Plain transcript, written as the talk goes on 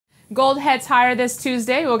Gold heads higher this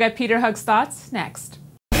Tuesday. We'll get Peter Hugg's thoughts next.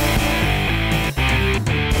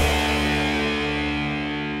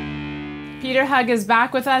 Peter Hugg is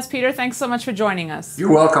back with us. Peter, thanks so much for joining us.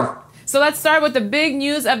 You're welcome. So let's start with the big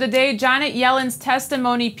news of the day, Janet Yellen's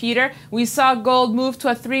testimony, Peter. We saw gold move to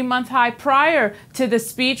a 3-month high prior to the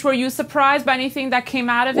speech. Were you surprised by anything that came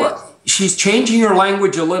out of it? She's changing her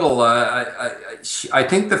language a little. I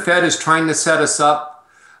think the Fed is trying to set us up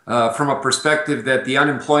from a perspective that the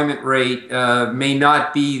unemployment rate may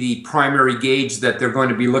not be the primary gauge that they're going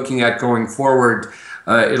to be looking at going forward.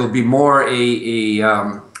 It'll be more a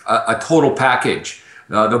total package.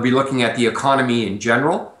 They'll be looking at the economy in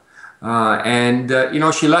general. You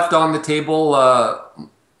know, she left on the table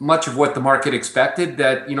much of what the market expected,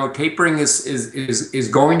 that, you know, tapering is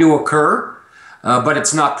going to occur, but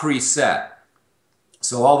it's not preset.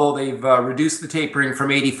 So although they've reduced the tapering from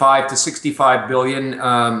 85 to 65 billion,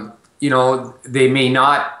 you know, they may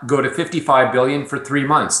not go to 55 billion for 3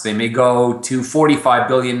 months. They may go to 45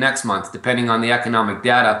 billion next month, depending on the economic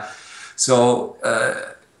data. So,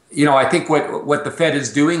 you know, I think what the Fed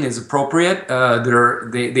is doing is appropriate.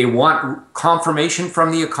 They want confirmation from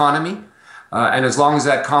the economy. And as long as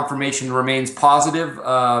that confirmation remains positive,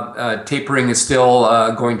 tapering is still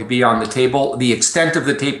going to be on the table. The extent of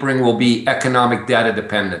the tapering will be economic data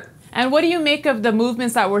dependent. And what do you make of the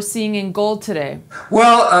movements that we're seeing in gold today?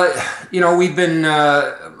 Well, you know, we've been,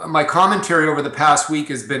 my commentary over the past week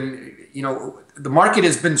has been, you know, the market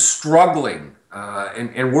has been struggling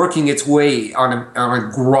and working its way on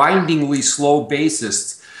a grindingly slow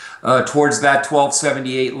basis towards that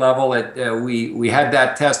 1278 level. We had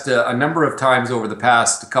that test a number of times over the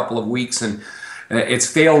past couple of weeks, and it's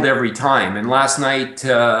failed every time. And last night,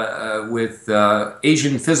 with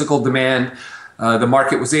Asian physical demand, the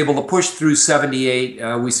market was able to push through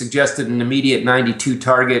 78. We suggested an immediate 92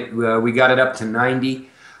 target. We got it up to 90.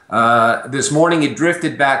 This morning it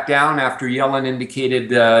drifted back down after Yellen indicated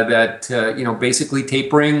that you know, basically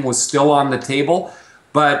tapering was still on the table.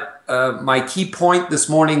 But my key point this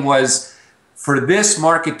morning was, for this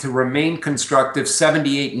market to remain constructive,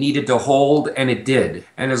 78 needed to hold, and it did.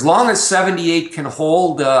 And as long as 78 can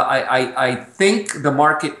hold, I think the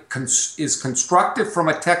market is constructive from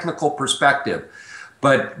a technical perspective.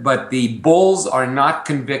 But the bulls are not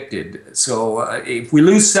convicted. So if we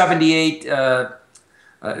lose 78,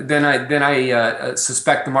 then I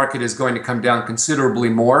suspect the market is going to come down considerably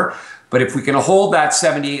more. But if we can hold that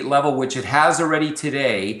 78 level, which it has already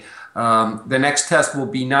today, the next test will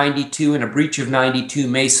be 92, and a breach of 92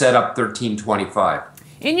 may set up 1325.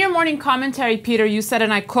 In your morning commentary, Peter, you said,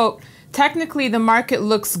 and I quote, "Technically, the market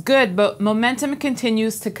looks good, but momentum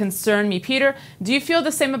continues to concern me." Peter, do you feel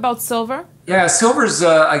the same about silver? Yeah, silver's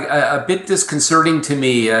a bit disconcerting to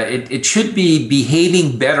me. It should be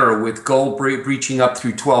behaving better with gold breaching up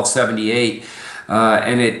through 1278.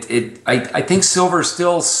 And I think silver is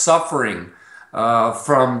still suffering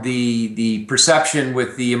from the perception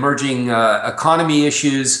with the emerging economy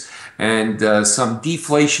issues and some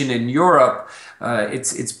deflation in Europe.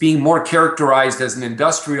 It's being more characterized as an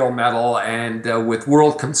industrial metal, and with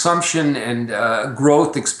world consumption and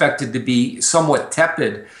growth expected to be somewhat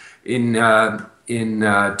tepid in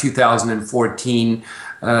 2014,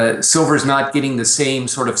 silver's not getting the same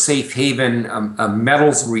sort of safe haven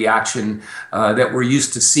metals reaction that we're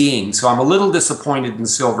used to seeing. So I'm a little disappointed in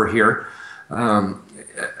silver here.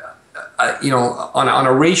 You know, on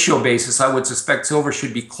a ratio basis, I would suspect silver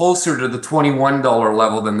should be closer to the $21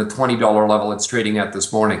 level than the $20 level it's trading at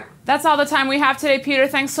this morning. That's all the time we have today, Peter.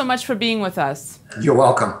 Thanks so much for being with us. You're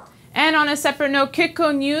welcome. And on a separate note,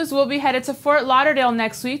 Kitco News will be headed to Fort Lauderdale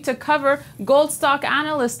next week to cover Gold Stock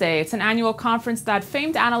Analyst Day. It's an annual conference that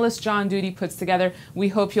famed analyst John Duty puts together. We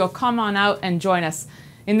hope you'll come on out and join us.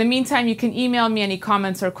 In the meantime, you can email me any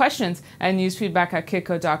comments or questions at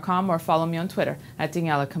newsfeedback@kitco.com or follow me on Twitter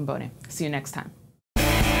 @Daniela Cambone. See you next time.